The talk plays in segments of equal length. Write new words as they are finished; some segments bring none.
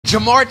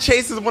Jamar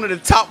Chase is one of the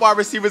top wide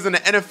receivers in the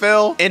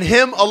NFL, and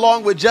him,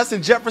 along with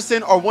Justin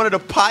Jefferson, are one of the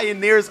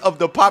pioneers of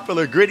the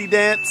popular gritty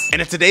dance.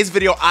 And in today's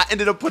video, I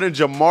ended up putting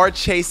Jamar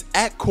Chase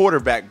at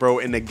quarterback, bro,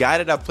 and the guy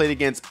that I played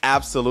against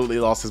absolutely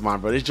lost his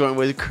mind, bro. This joint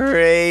was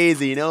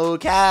crazy, no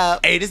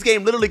cap. Hey, this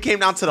game literally came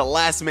down to the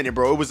last minute,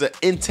 bro. It was an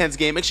intense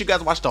game. Make sure you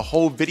guys watch the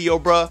whole video,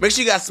 bro. Make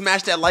sure you guys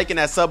smash that like and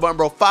that sub button,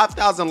 bro.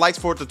 5,000 likes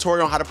for a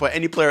tutorial on how to put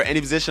any player,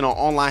 any position on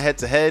online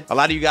head-to-head. A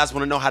lot of you guys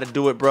want to know how to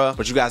do it, bro,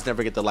 but you guys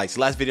never get the likes.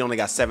 The last video only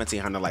got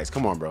 1,700 likes.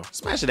 Come on, bro.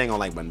 Smash the dang on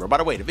like button, bro. By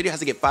the way, the video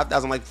has to get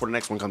 5,000 likes before the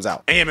next one comes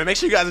out. And yeah, man, make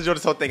sure you guys enjoy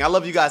this whole thing. I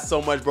love you guys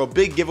so much, bro.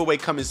 Big giveaway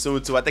coming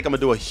soon, too. I think I'm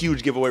gonna do a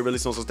huge giveaway really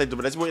soon, so stay tuned.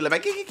 But that's what you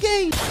like.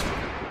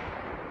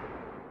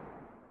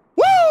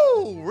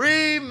 Woo!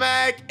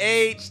 Remack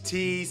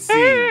HTC.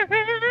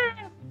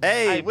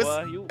 Hey,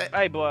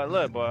 hey, boy,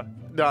 look, boy.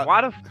 No.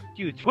 Why the f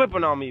you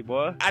whipping on me,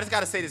 boy? I just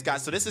gotta say this,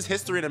 guys. So this is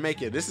history to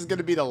make it. This is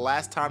gonna be the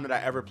last time that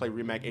I ever play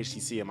Remack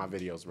HTC in my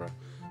videos, bro.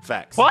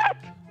 Facts. What?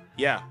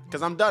 Yeah,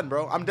 because I'm done,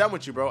 bro. I'm done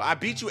with you, bro. I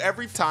beat you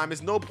every time.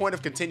 There's no point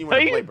of continuing No,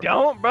 to play, you bro.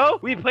 don't, bro.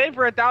 We played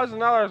for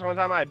 $1,000 one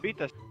time. I beat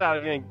the shit out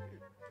of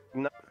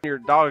your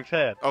dog's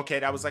head. Okay,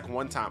 that was like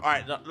one time. All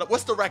right,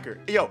 what's the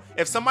record? Yo,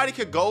 if somebody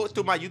could go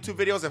through my YouTube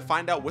videos and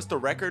find out what's the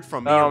record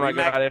from me Oh and my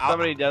Remack, god, if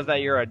somebody does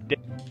that, you're a dick.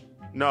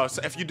 No,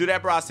 so if you do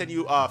that, bro, I'll send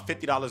you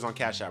 $50 on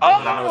Cash App. Bro,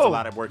 I know it's a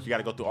lot of work. You got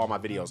to go through all my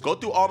videos. Go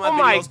through all my videos. Oh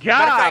my god,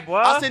 Matter of fact, bro.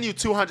 I'll send you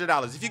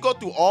 $200. If you go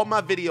through all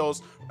my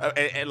videos,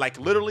 and like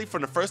literally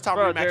from the first time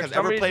Remack has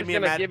ever played me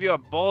in Madden. Give you a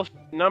bullshit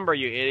number,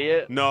 you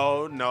idiot.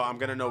 No, I'm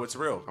gonna know it's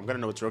real. I'm gonna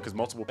know it's real because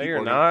multiple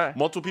people.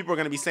 Multiple people are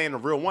gonna be saying the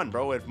real one,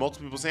 bro. If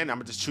multiple people saying it, I'm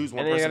gonna just choose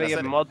one person. And you're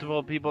gonna give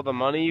multiple people the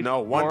money. No,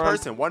 one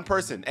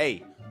person.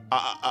 Hey, a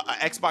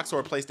Xbox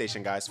or a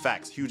PlayStation, guys.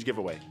 Facts. Huge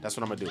giveaway. That's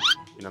what I'm gonna do. You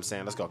know what I'm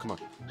saying? Let's go. Come on.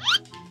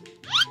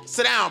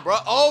 Sit down, bro.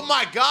 Oh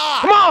my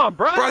god. Come on,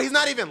 bro. Bro, he's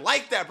not even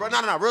like that, bro.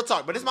 No, real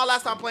talk. But this is my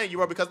last time playing you,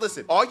 bro. Because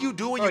listen, all you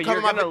do when you come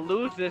in my videos, you're gonna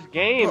lose this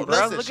game,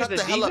 bro. Listen, Look at the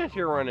defense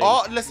you're running.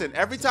 Listen,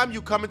 every time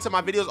you come into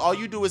my videos, all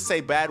you do is say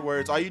bad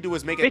words. All you do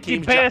is make a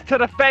team pants to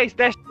the face.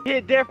 That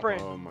hit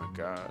different. Oh my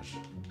gosh.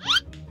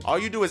 All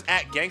you do is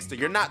act gangster.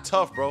 You're not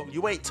tough, bro.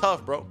 You ain't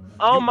tough, bro.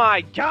 Oh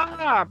my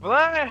god,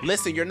 bro.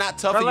 Listen, you're not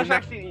tough. Bro, let's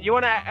actually. You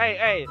wanna?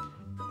 Hey.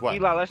 What?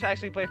 Eli, let's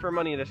actually play for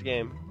money in this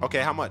game. Okay,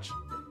 how much?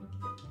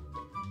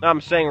 No, I'm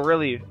saying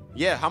really.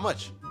 Yeah, how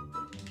much?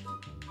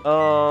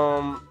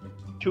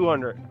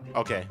 200.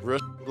 Okay, real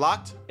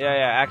locked? Yeah,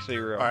 actually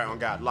real. All right, on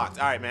God, locked.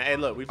 All right, man. Hey,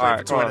 look, we played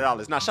for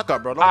 $200. Nah, shut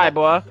up, bro. All right,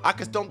 boy.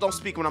 Don't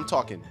speak when I'm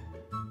talking.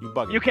 You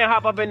bugging. You can't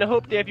hop up in the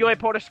hoop there if you ain't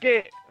pulled a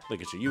skit.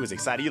 Look at you. You was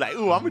excited. You like,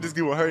 ooh, I'm gonna just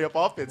do a hurry up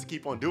offense and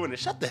keep on doing it.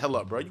 Shut the hell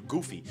up, bro. You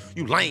goofy.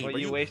 You lame, Well,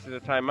 bro. You wasted the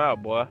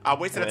timeout, boy. I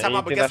wasted the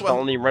timeout, but guess that's what? the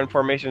only run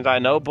formations I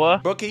know, boy.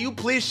 Bro, can you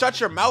please shut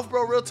your mouth,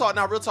 bro? Real talk.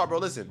 Now, real talk, bro.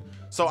 Listen.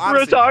 So honestly,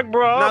 real talk,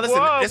 bro. Now listen,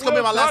 boy, it's gonna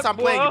be my last time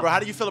playing boy. you, bro. How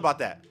do you feel about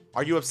that?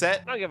 Are you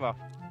upset? I don't give a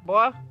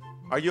boy.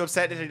 Are you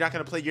upset that you're not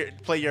gonna play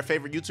your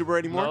favorite YouTuber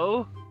anymore?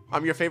 No.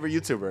 I'm your favorite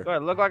YouTuber.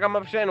 God, look like I'm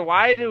upset. And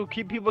why do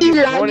people keep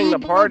joining the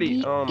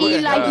party? Oh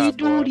my god.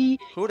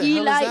 Who the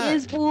hell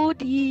is that?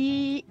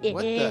 Booty.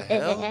 What the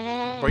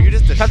hell? Bro, you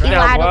just distracted.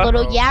 Eli the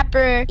little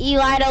yapper.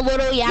 Eli the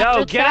little yapper.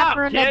 Yo, get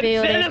out,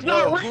 kid.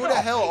 Bro, who the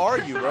hell are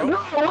you, bro?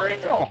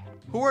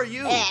 Who are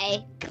you?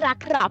 Hey,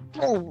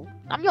 boom.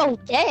 I'm your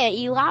dad,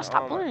 Eli.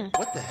 Stop playing.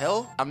 What the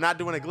hell? I'm not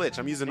doing a glitch.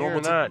 I'm using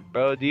normal. You're not,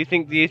 bro. Do you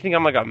think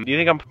I'm like do you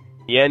think I'm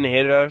yen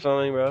hitter or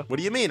something, bro? What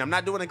do you mean? I'm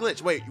not doing a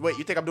glitch. Wait.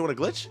 You think I'm doing a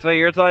glitch? So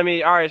you're telling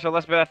me, all right? So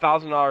let's bet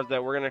 $1,000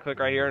 that we're gonna click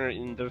right here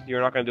and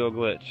you're not gonna do a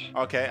glitch.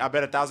 Okay, I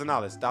bet $1,000.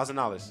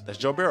 $1,000. That's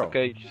Joe Burrow.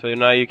 Okay, so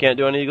now you can't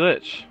do any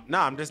glitch. No,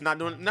 I'm just not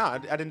doing. No, I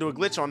didn't do a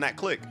glitch on that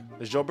click.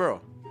 That's Joe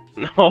Burrow.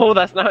 No,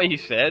 that's not what you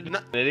said. No,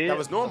 idiot. That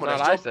was normal. That's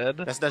what I said.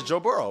 That's Joe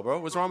Burrow, bro.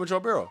 What's wrong with Joe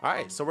Burrow? All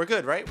right, so we're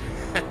good, right?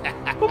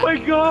 Oh my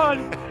God,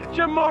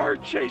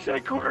 Jamar Chase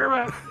at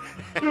quarterback.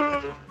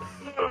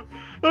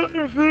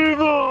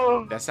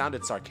 That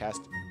sounded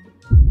sarcastic.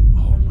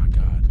 Oh my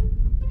God.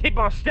 Keep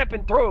on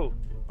stepping through.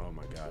 Oh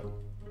my God.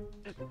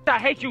 I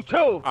hate you too.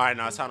 All right,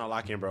 now it's time to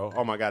lock in, bro.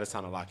 Oh my God, it's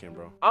time to lock in,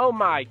 bro. Oh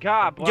my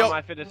God, boy,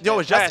 my fitness.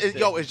 Is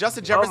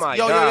Justin Jefferson? Oh my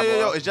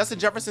God, is Justin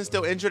Jefferson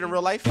still injured in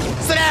real life?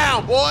 Sit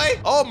down, boy.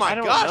 Oh my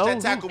gosh,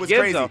 that tackle was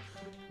crazy.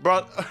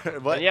 Bro,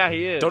 what? Yeah,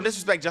 he is. Don't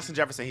disrespect Justin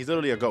Jefferson. He's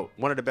literally a GOAT.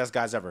 One of the best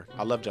guys ever.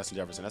 I love Justin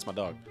Jefferson. That's my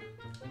dog.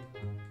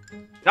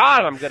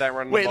 God, I'm good at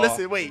running the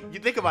ball. Wait. You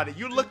think about it.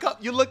 You look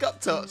up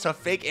to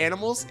fake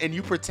animals and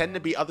you pretend to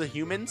be other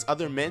humans,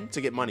 other men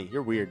to get money.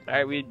 You're weird. All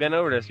right, we've been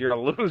over this. You're a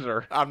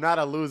loser. I'm not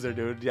a loser,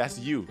 dude. That's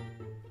you.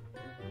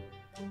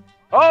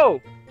 Oh!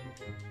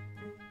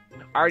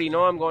 I already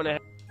know I'm going to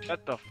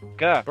shut the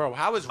fuck up. Bro,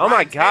 how is Ryan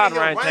my God,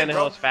 Ryan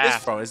Tannehill's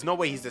fast. Bro, there's no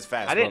way he's this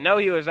fast, I didn't know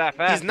he was that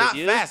fast. He's not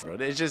fast, bro.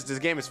 It's just, this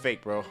game is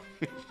fake, bro.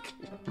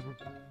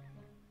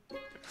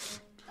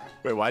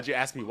 Wait, why'd you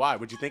ask me why?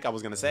 What'd you think I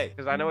was gonna say?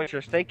 Because I know what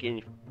you're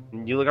thinking.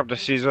 You look up to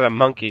Caesar the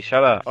monkey.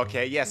 Shut up.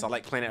 Okay, yes, I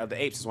like Planet of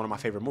the Apes. It's one of my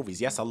favorite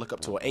movies. Yes, I look up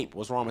to an ape.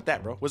 What's wrong with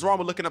that, bro? What's wrong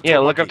with looking up to a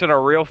monkey? Look up to the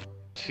real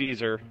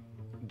Caesar.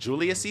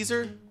 Julius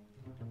Caesar?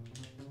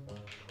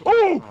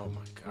 Oh! Oh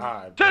my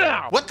God. Sit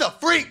down. What the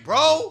freak,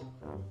 bro?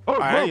 All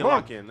right, I need to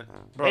lock in.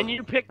 Bro. And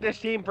you picked this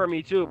team for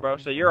me too, bro.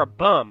 So you're a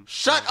bum.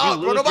 Shut You up,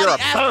 bro. lose, Nobody you're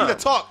a asked bum. you to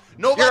talk.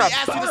 Nobody You're a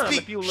asked you to bum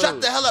speak. if you Shut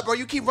lose. the hell up, bro.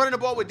 You keep running the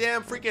ball with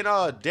damn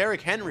freaking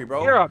Derrick Henry,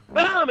 bro. You're a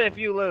bum if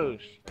you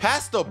lose.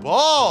 Pass the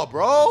ball,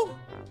 bro.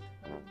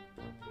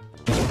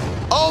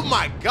 Oh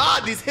my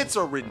God, these hits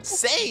are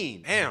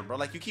insane. Damn, bro.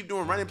 Like, you keep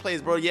doing running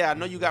plays, bro. Yeah, I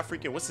know you got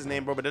freaking what's his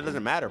name, bro, but it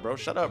doesn't matter, bro.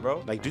 Shut up,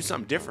 bro. Like, do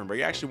something different, bro.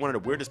 You're actually one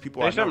of the weirdest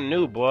people I know. There's something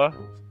new, boy.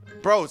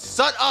 Bro,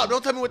 shut up.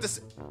 Don't tell me what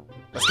this.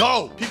 Let's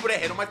go. People that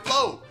hate on my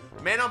flow.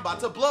 Man, I'm about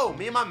to blow.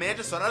 Me and my man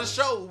just started out a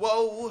show.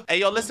 Whoa. Hey,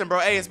 yo, listen, bro.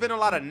 Hey, it's been a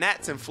lot of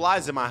gnats and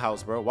flies in my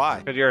house, bro. Why?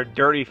 Because you're a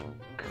dirty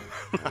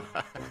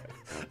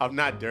I'm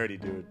not dirty,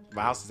 dude.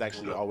 My house is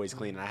actually always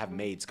clean, and I have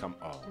maids come.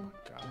 Oh, my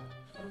God.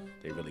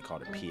 They really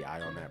called a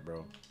PI on that,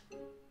 bro.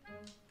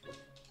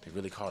 They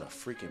really called a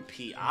freaking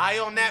PI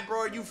on that,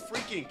 bro. Are you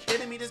freaking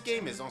kidding me? This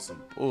game is on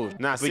some. Ooh,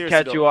 nah, We seriously,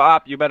 catch though. you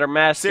up, you better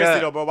mask Seriously,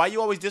 up. though, bro. Why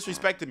you always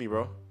disrespecting me,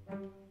 bro?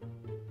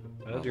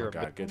 Oh, You're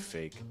my a God. Good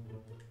fake.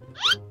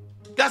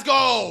 Let's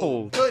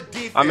go. Good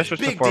defense. I missed the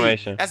Big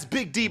formation. D. That's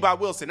big D by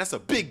Wilson. That's a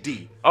big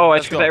D. Oh,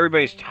 Let's it's because go.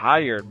 everybody's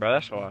tired, bro.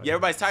 That's why. Yeah,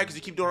 everybody's tired because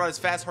you keep doing all this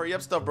fast, hurry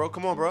up stuff, bro.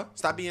 Come on, bro.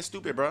 Stop being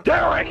stupid, bro.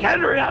 Derrick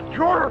Henry at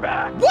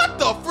quarterback. What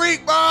the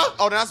freak, bro?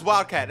 Oh, that's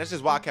Wildcat. That's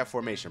just Wildcat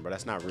formation, bro.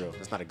 That's not real.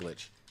 That's not a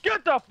glitch.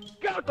 Get out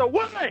the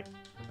way.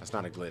 That's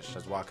not a glitch.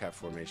 That's Wildcat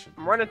formation.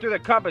 I'm running through the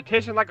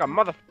competition like a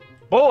mother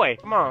boy.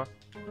 Come on.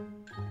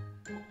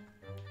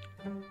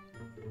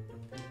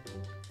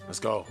 Let's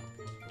go.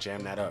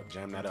 Jam that up.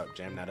 Jam that up.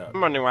 Jam that up.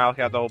 I'm running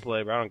Wildcat the whole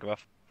play, bro. I don't give a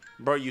f.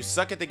 Bro, you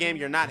suck at the game.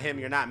 You're not him.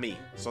 You're not me.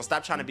 So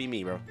stop trying to be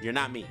me, bro. You're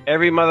not me.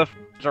 Every mother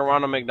is a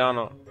Ronald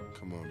McDonald.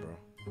 Come on,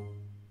 bro.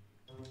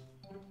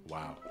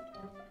 Wow.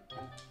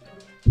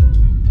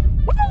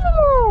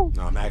 Woo!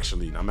 No, I'm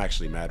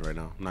actually mad right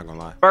now. I'm not gonna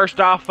lie. First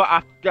off,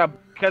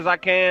 because I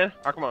can.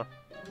 Oh, come on.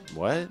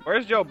 What?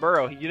 Where's Joe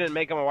Burrow? You didn't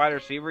make him a wide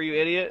receiver, you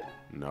idiot.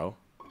 No.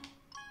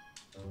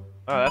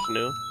 Oh, that's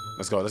new.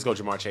 Let's go. Let's go,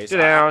 Jamar Chase. Sit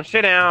down.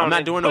 Sit down. I'm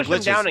not doing no Push him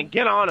glitches. down and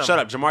get on him. Shut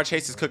up. Jamar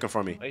Chase is cooking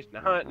for me. He's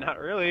not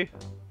really.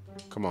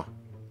 Come on.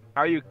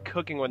 How are you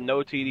cooking with no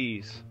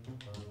TDs?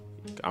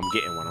 I'm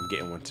getting one. I'm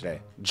getting one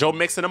today. Joe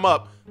mixing them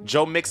up.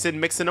 Joe mixing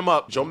them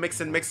up. Joe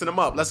mixing them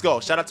up. Let's go.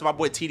 Shout out to my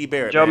boy TD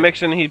Barrett. Joe man.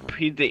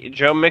 Mixon,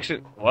 Joe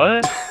Mixon.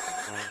 What?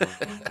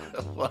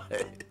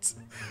 What?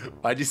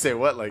 Why'd you say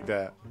what like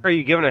that? What are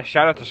you giving a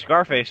shout out to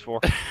Scarface for?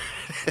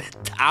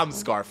 I'm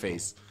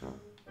Scarface.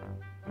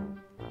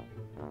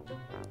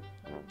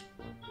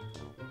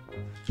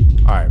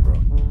 All right, bro.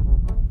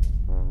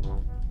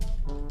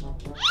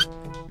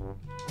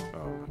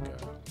 Oh my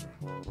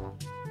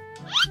God.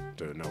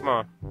 Dude, no. Come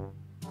on.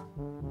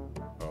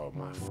 Oh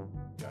my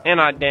God.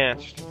 And I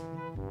danced.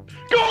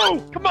 Go!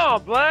 Come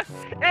on, Black.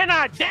 And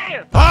I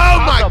danced.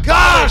 Oh my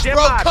gosh, in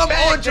bro. my Come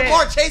bag, on.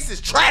 Jamar Chase is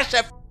trash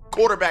at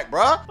quarterback,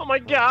 bro. Oh my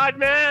God,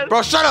 man.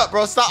 Bro, shut up,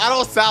 bro. Stop. I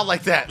don't sound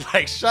like that.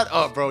 Like, shut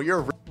up, bro.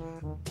 You're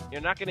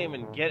You're not gonna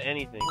even get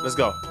anything. Let's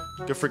go.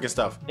 Good freaking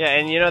stuff. Yeah,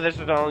 and you know this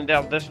is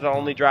the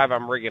only drive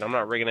I'm rigging. I'm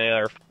not rigging any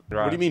other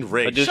drive. What do you mean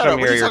rig? Do Shut up.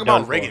 something What are here, you talking you're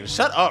about done rigging? for.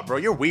 Shut up, bro.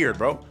 You're weird,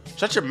 bro.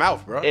 Shut your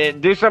mouth, bro.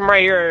 Do something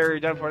right here or you're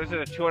done for. This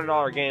is a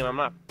 $200 game. I'm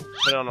not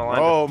putting on the line.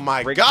 Oh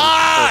my Rig-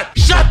 God.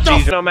 Shut the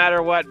No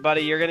matter what,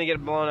 buddy, you're gonna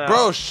get blown out.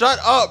 Bro, shut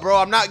up, bro.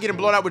 I'm not getting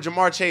blown out with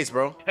Jamar Chase,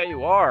 bro. Yeah,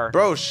 you are.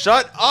 Bro,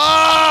 shut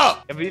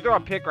up. If you throw a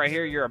pick right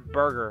here, you're a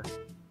burger.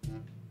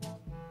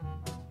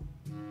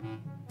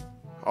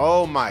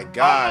 Oh my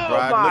God, bro.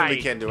 I my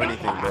literally can't do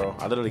anything, bro.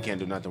 I literally can't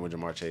do nothing with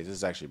Jamar Chase. This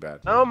is actually bad.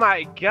 Oh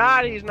my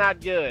God, he's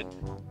not good.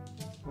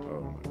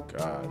 Oh my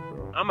God,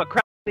 bro. I'm a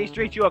crap in these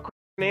streets, you a crap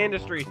in the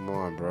industry. Come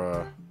on,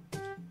 bro.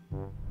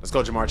 Let's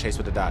go Jamar Chase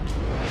with the dot.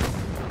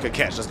 Good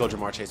catch. Let's go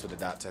Jamar Chase with the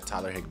dot to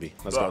Tyler Higbee.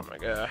 Let's go. Oh my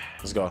God.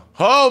 Let's go.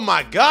 Oh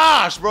my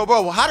gosh,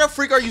 bro. How the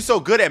freak are you so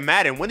good at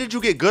Madden? When did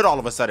you get good all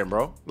of a sudden,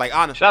 bro? Like,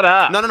 honestly. Shut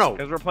up. No.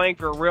 Because we're playing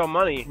for real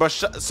money. But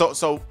so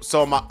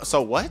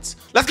what?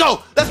 Let's go,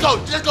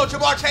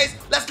 Jamar Chase.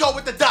 Let's go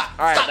with the dot.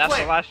 All right, Stop that's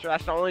playing.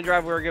 that's the only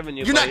drive we were giving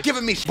you. You're buddy. not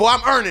giving me, boy.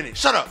 I'm earning it.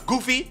 Shut up,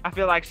 goofy. I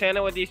feel like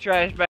Santa with these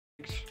trash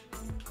bags.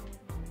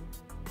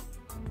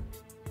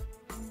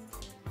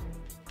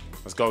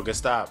 Let's go. Good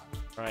stop.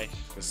 Nice.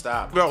 Good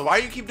stop. Bro, why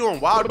you keep doing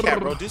Wildcat,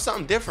 bro? Do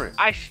something different.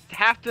 I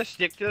have to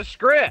stick to the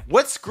script.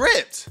 What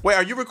script? Wait,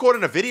 are you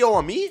recording a video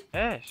on me?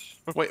 Yes.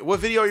 Wait, what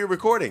video are you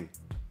recording?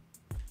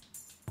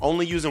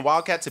 Only using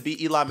Wildcat to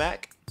beat Eli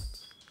Mack?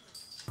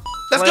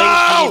 Let's Playing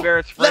go! Teddy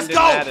Bear's friend Let's in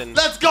go! Madden.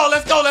 Let's go!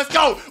 Let's go! Let's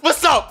go!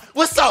 What's up?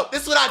 What's up?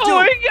 This is what I do. Oh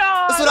my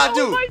God! That's what I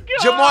do. Oh my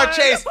God! Jamar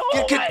Chase.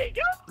 Oh my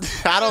God!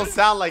 I don't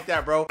sound like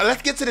that, bro.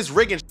 Let's get to this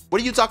rigging.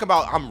 What are you talking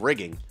about? I'm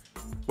rigging.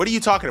 What are you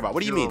talking about?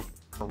 What do you mean?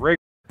 Rig.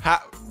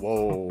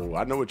 Whoa,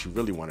 I know what you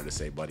really wanted to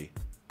say, buddy.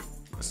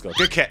 Let's go.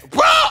 Good catch.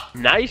 Bro!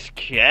 Nice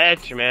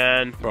catch,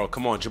 man. Bro,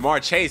 come on.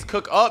 Jamar Chase,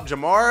 cook up,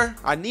 Jamar.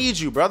 I need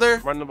you,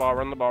 brother. Run the ball,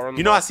 run the ball, run the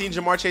You know ball. I've seen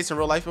Jamar Chase in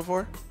real life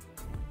before?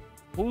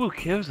 Who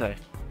gives a?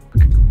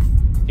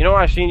 You know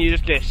what I've seen you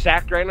just get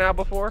sacked right now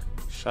before?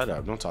 Shut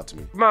up. Don't talk to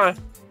me. Come on.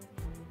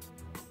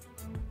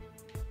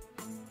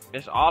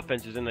 This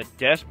offense is in a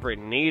desperate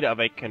need of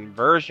a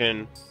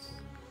conversion.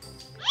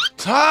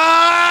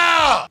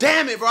 Ah!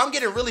 Damn it, bro. I'm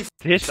getting really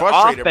This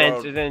frustrated,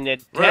 offense bro. is in a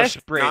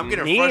desperate I'm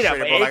getting need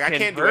frustrated, of bro. a Like, I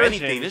can't do conversion.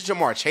 anything. This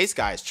Jamar Chase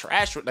guy is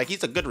trash. Like,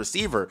 he's a good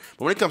receiver.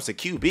 But when it comes to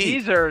QB.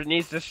 Caesar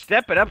needs to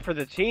step it up for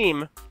the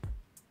team.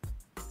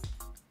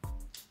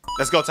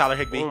 Let's go, Tyler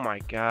Higbee. Oh, my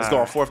God. Let's go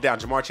on 4th down.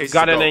 Jamar Chase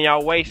Got is it the in GOAT.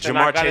 y'all waist, and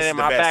I got it in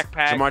my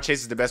backpack. Jamar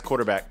Chase is the best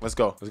quarterback. Let's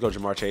go. Let's go,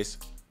 Jamar Chase.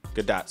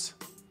 Good dots.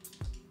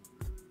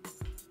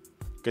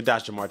 Good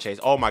dots, Jamar Chase.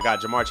 Oh, my God.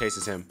 Jamar Chase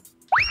is him.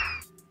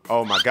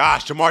 Oh, my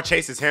gosh. Jamar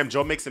Chase is him.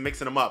 Joe Mixon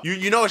mixing him up.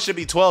 You know it should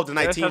be 12 to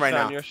 19 right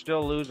now. You're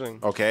still losing.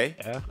 Okay.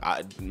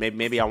 Yeah.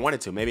 Maybe I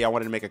wanted to. Maybe I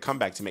wanted to make a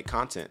comeback to make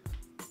content.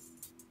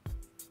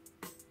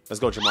 Let's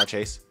go, Jamar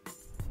Chase.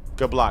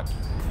 Good block.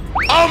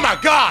 Oh my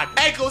God!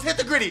 Ankles, hit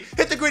the gritty.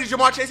 Hit the gritty,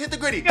 Jamar Chase. Hit the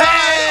gritty.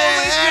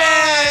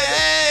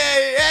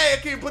 Hey,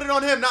 Akeem, put it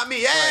on him, not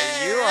me.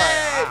 Hey,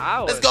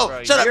 let's go.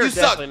 Bro, Shut up, you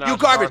suck. You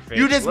garbage. Scarface.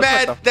 You just Look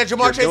mad what that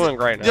Jamar Chase doing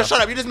right now. Just shut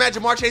up. You just mad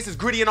Jamar Chase is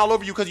gritty and all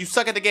over you because you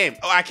suck at the game.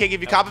 Oh, I can't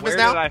give you compliments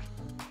Where now? did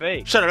I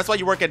fake? Shut up. That's why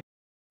you work at.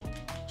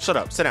 Shut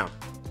up. Sit down.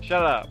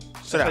 Shut up. Sit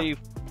That's down. how you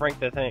prank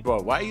the thing.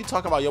 Bro, why are you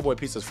talking about your boy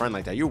Pizza's friend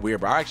like that? You're weird,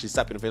 bro. I actually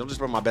slapped you in the face. Don't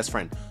disrespect my best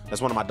friend.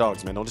 That's one of my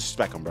dogs, man. Don't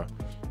disrespect him, bro.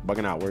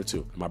 Bugging out. Word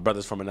two. My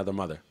brother's from another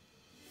mother.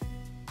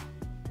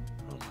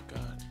 Oh my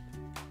God.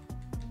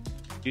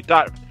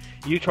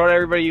 You told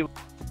everybody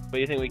but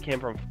you think we came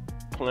from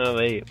Planet of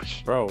the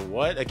Apes. Bro,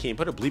 what? Akeem,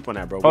 put a bleep on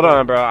that, bro. Hold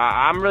on, bro.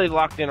 I'm really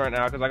locked in right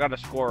now because I got a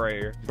score right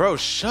here. Bro,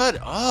 shut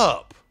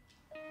up.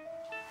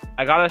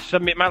 I gotta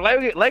submit my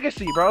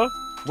legacy, bro.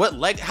 What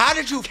leg? How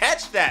did you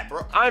catch that,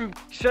 bro? I'm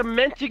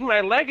cementing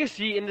my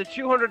legacy in the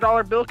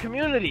 $200 bill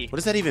community. What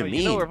does that even mean?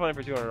 You know we're playing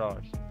for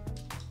 $200.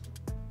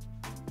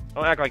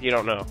 Don't act like you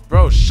don't know.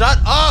 Bro, shut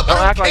up. Don't I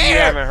don't act care. like you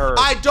haven't heard.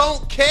 I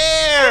don't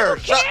care.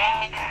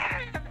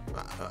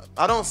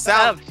 I don't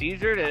sound. Shut up,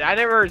 Caesar. I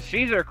never heard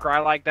Caesar cry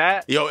like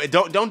that. Yo,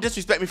 don't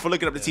disrespect me for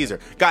looking up the Caesar.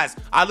 Guys,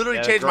 I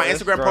literally changed my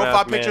Instagram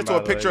profile picture to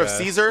a picture of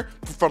Caesar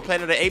from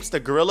Planet of the Apes, the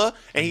gorilla,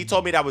 and he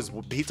told me that was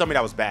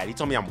bad. He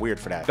told me I'm weird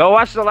for that. Go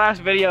watch the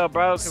last video,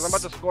 bro, because I'm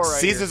about to score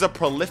right Caesar's here. a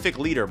prolific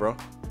leader, bro.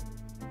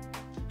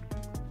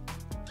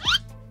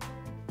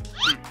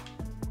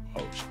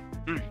 Oh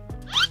shit.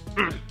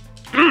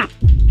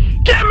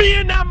 Get me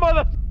in that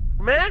mother,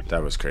 man.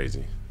 That was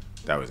crazy.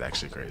 That was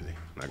actually crazy.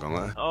 Not gonna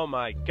lie. Oh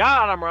my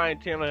God, I'm Ryan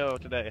Tannehill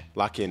today.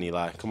 Lock in,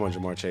 Eli. Come on,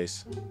 Jamar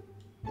Chase.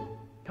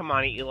 Come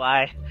on,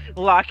 Eli.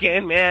 Lock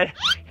in, man.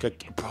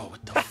 Good, bro.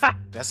 What the fuck?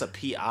 That's a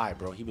PI,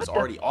 bro. He was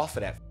already off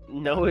of that.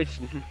 No, it's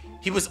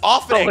He was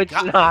off of that. no,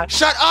 it's not.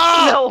 Shut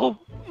up!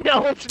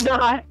 No, it's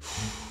not.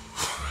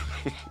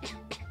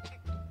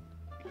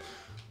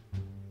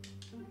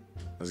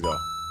 Let's go.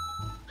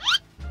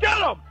 Get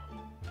him!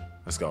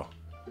 Let's go.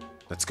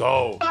 Let's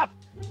go. Stop.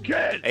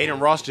 Good. Aiden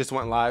Ross just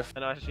went live. I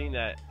know, I've seen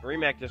that.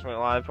 Remack just went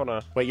live. Hold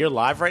on. Wait, you're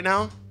live right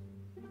now?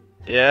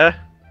 Yeah?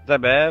 Is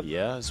that bad?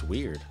 Yeah, it's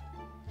weird.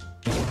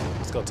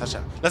 Let's go,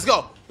 touchdown. Let's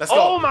go. Let's go.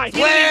 Oh my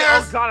God!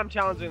 Where's Oh God, I'm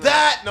challenging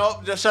that?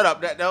 No, just shut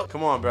up. No.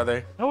 Come on,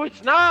 brother. No,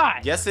 it's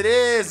not. Yes, it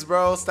is,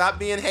 bro. Stop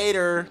being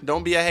hater.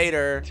 Don't be a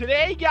hater.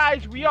 Today,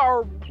 guys, we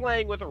are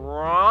playing with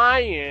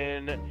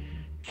Ryan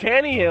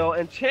Tannehill.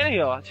 And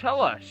Tannehill,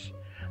 tell us,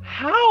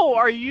 how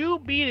are you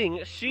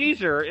beating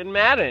Caesar in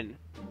Madden?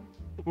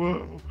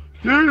 Well,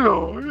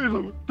 Tannehill is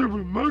a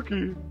stupid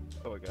monkey.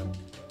 Oh my God.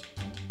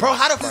 Bro,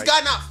 how the this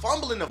guy not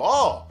fumbling the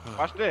ball?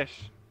 Watch this.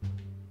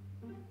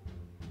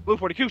 Blue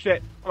 42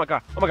 set. Oh my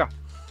God. Oh my God.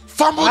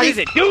 Fumble How this does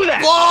it do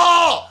that?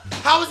 ball!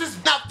 How is this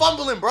not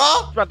fumbling, bro?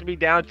 He's about to be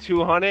down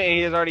 200 and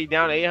he is already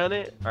down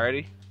 800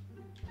 already.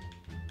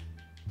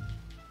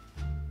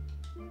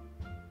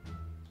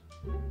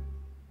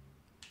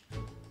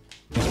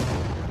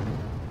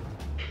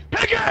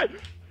 Pick it!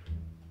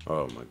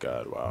 Oh my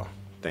God, wow.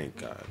 Thank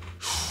God.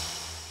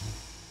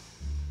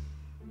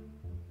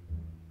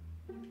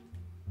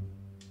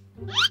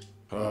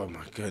 Oh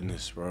my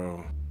goodness,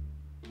 bro.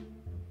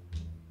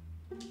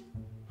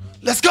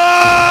 Let's go!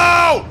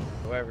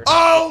 However,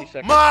 Oh 50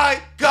 seconds. my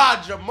God,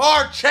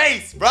 Jamar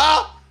Chase,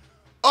 bro!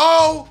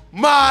 Oh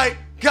my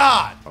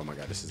God! Oh my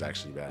God, this is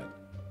actually bad.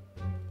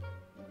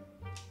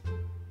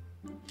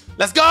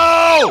 Let's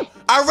go!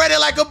 I read it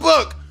like a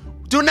book.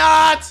 Do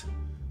not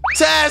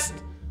test.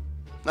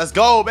 Let's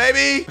go,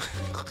 baby.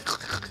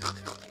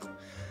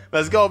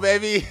 Let's go,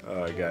 baby.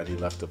 Oh God, he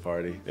left the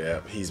party.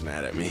 Yeah, he's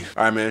mad at me.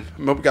 All right, man.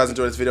 I hope you guys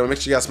enjoyed this video.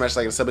 Make sure you guys smash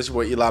like and sub. It's your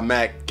boy Eli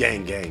Mack.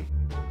 Gang, gang.